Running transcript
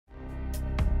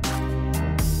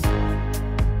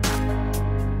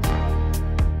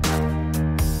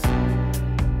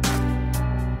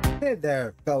Hey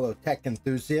there, fellow tech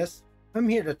enthusiasts. I'm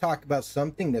here to talk about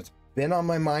something that's been on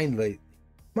my mind lately,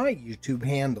 my YouTube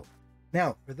handle.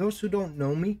 Now, for those who don't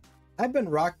know me, I've been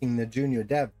rocking the junior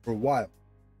dev for a while,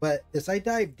 but as I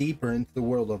dive deeper into the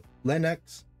world of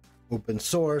Linux, open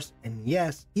source, and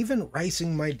yes, even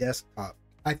racing my desktop,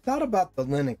 I thought about the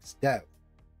Linux dev,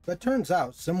 but turns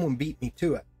out someone beat me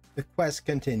to it. The quest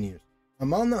continues.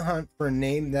 I'm on the hunt for a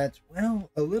name that's,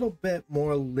 well, a little bit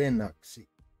more Linuxy.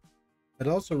 It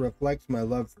also reflects my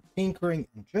love for tinkering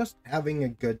and just having a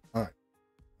good time.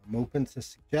 I'm open to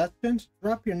suggestions.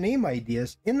 Drop your name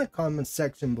ideas in the comments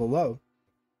section below,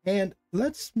 and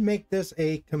let's make this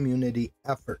a community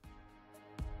effort.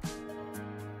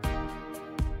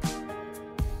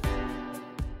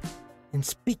 And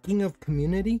speaking of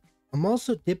community, I'm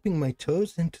also dipping my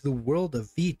toes into the world of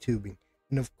VTubing,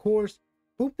 and of course,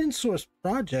 open source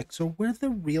projects are where the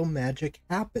real magic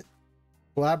happens.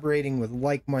 Collaborating with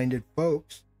like-minded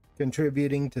folks,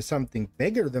 contributing to something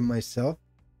bigger than myself,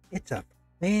 it's a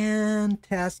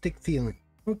fantastic feeling.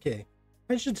 Okay,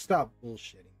 I should stop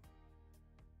bullshitting.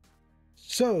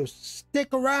 So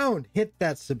stick around, hit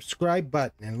that subscribe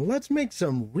button, and let's make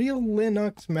some real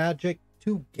Linux magic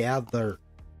together.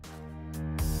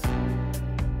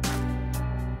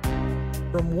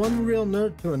 From one real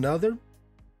nerd to another,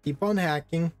 keep on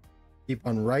hacking, keep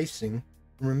on ricing,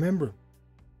 and remember,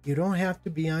 you don't have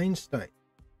to be Einstein,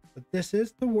 but this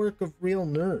is the work of real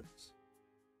nerds.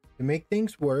 To make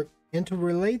things work and to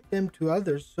relate them to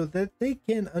others so that they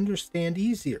can understand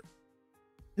easier.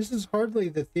 This is hardly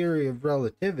the theory of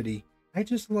relativity, I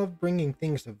just love bringing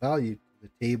things of value to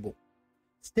the table.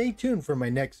 Stay tuned for my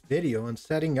next video on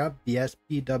setting up the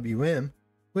SPWM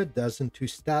with Doesn't2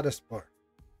 status bar.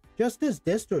 Just as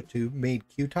DistroTube made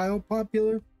Qtile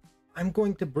popular, I'm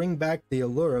going to bring back the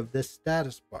allure of this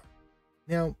status bar.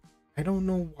 Now, I don't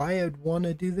know why I'd want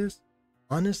to do this.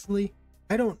 Honestly,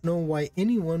 I don't know why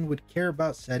anyone would care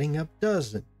about setting up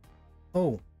Doesn't.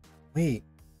 Oh, wait,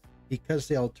 because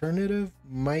the alternative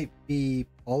might be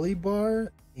Polybar,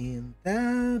 and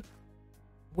that,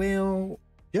 well,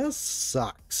 just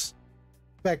sucks.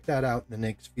 Expect that out in the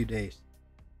next few days.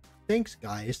 Thanks,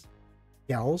 guys.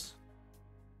 Gals.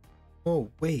 Oh,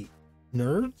 wait,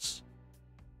 nerds?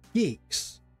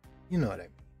 Geeks. You know what I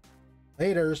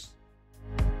mean. Laters.